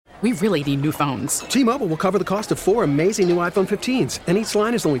We really need new phones. T-Mobile will cover the cost of 4 amazing new iPhone 15s, and each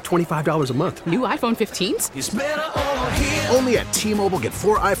line is only $25 a month. New iPhone 15s? It's better over here. Only at T-Mobile, get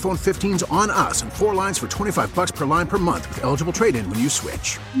 4 iPhone 15s on us and 4 lines for $25 per line per month with eligible trade-in when you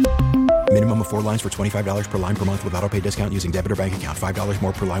switch. Minimum of 4 lines for $25 per line per month with autopay discount using debit or bank account. $5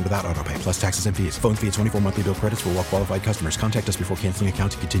 more per line without autopay, plus taxes and fees. Phone fee at 24 monthly bill credits for well-qualified customers. Contact us before canceling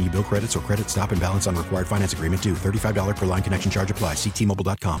account to continue bill credits or credit stop and balance on required finance agreement due. $35 per line connection charge applies. See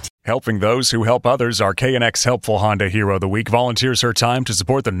T-Mobile.com. Helping those who help others, our KNX Helpful Honda Hero of the Week volunteers her time to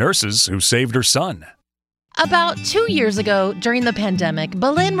support the nurses who saved her son. About 2 years ago, during the pandemic,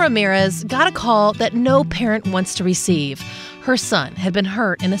 Belen Ramirez got a call that no parent wants to receive. Her son had been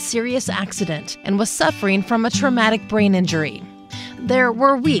hurt in a serious accident and was suffering from a traumatic brain injury. There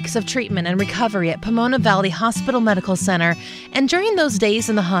were weeks of treatment and recovery at Pomona Valley Hospital Medical Center, and during those days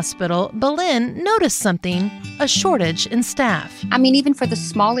in the hospital, Belen noticed something, a shortage in staff. I mean, even for the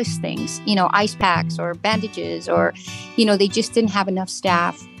smallest things, ice packs or bandages or, they just didn't have enough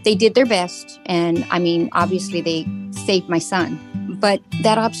staff. They did their best, and obviously they saved my son. But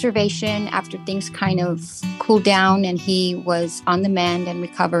that observation, after things kind of cooled down and he was on the mend and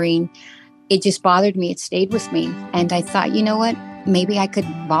recovering, it just bothered me. It stayed with me. And I thought, you know what? Maybe I could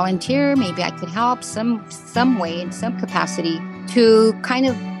volunteer. Maybe I could help some way in some capacity to kind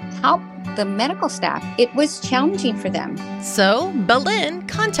of help the medical staff. It was challenging for them. So Belen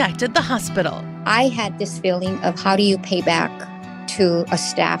contacted the hospital. I had this feeling of how do you pay back to a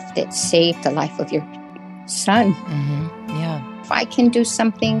staff that saved the life of your son? Mm-hmm. Yeah. If I can do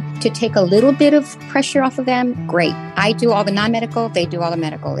something to take a little bit of pressure off of them, great. I do all the non-medical, they do all the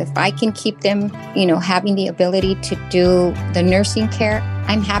medical. If I can keep them, having the ability to do the nursing care,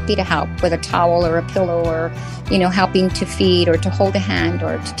 I'm happy to help with a towel or a pillow or, helping to feed or to hold a hand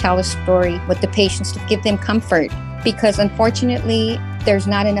or to tell a story with the patients to give them comfort. Because unfortunately, there's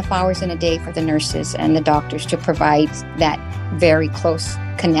not enough hours in a day for the nurses and the doctors to provide that very close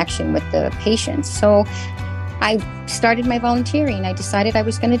connection with the patients. So I started my volunteering. I decided I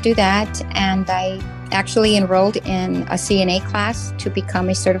was going to do that, and I actually enrolled in a CNA class to become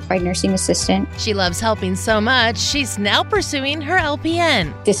a certified nursing assistant. She loves helping so much, she's now pursuing her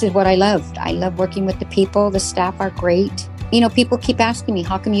LPN. This is what I love. I love working with the people. The staff are great. People keep asking me,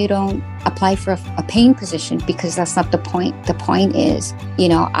 how come you don't apply for a paying position? Because that's not the point. The point is,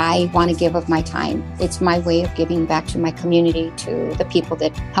 I want to give of my time. It's my way of giving back to my community, to the people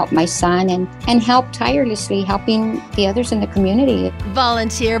that help my son and help tirelessly helping the others in the community.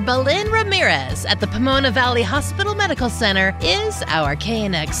 Volunteer Belen Ramirez at the Pomona Valley Hospital Medical Center is our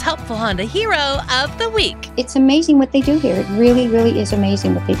KNX Helpful Honda Hero of the Week. It's amazing what they do here. It really, really is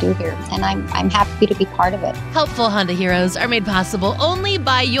amazing what they do here. And I'm happy to be part of it. Helpful Honda Heroes are made possible only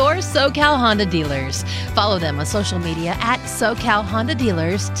by your SoCal Honda dealers. Follow them on social media at SoCal Honda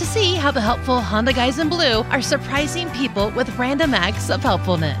Dealers to see how the helpful Honda guys in blue are surprising people with random acts of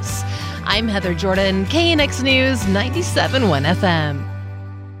helpfulness. I'm Heather Jordan, KNX News 97.1 FM.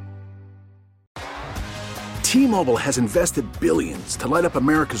 T-Mobile has invested billions to light up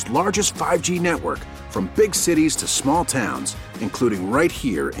America's largest 5G network, from big cities to small towns, including right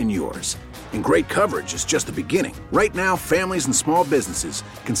here in yours. And great coverage is just the beginning. Right now, families and small businesses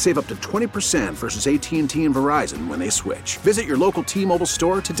can save up to 20% versus AT&T and Verizon when they switch. Visit your local T-Mobile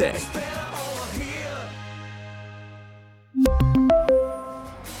store today.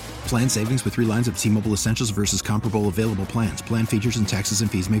 Plan savings with 3 lines of T-Mobile Essentials versus comparable available plans. Plan features and taxes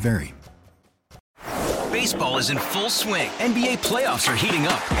and fees may vary. Baseball is in full swing. NBA playoffs are heating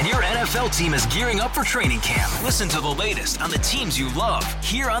up, and your NFL team is gearing up for training camp. Listen to the latest on the teams you love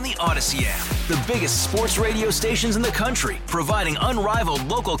here on the Odyssey app. The biggest sports radio stations in the country, providing unrivaled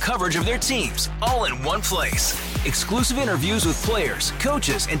local coverage of their teams, all in one place. Exclusive interviews with players,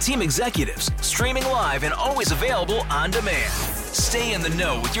 coaches, and team executives, streaming live and always available on demand. Stay in the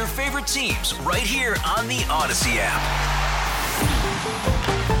know with your favorite teams right here on the Odyssey app.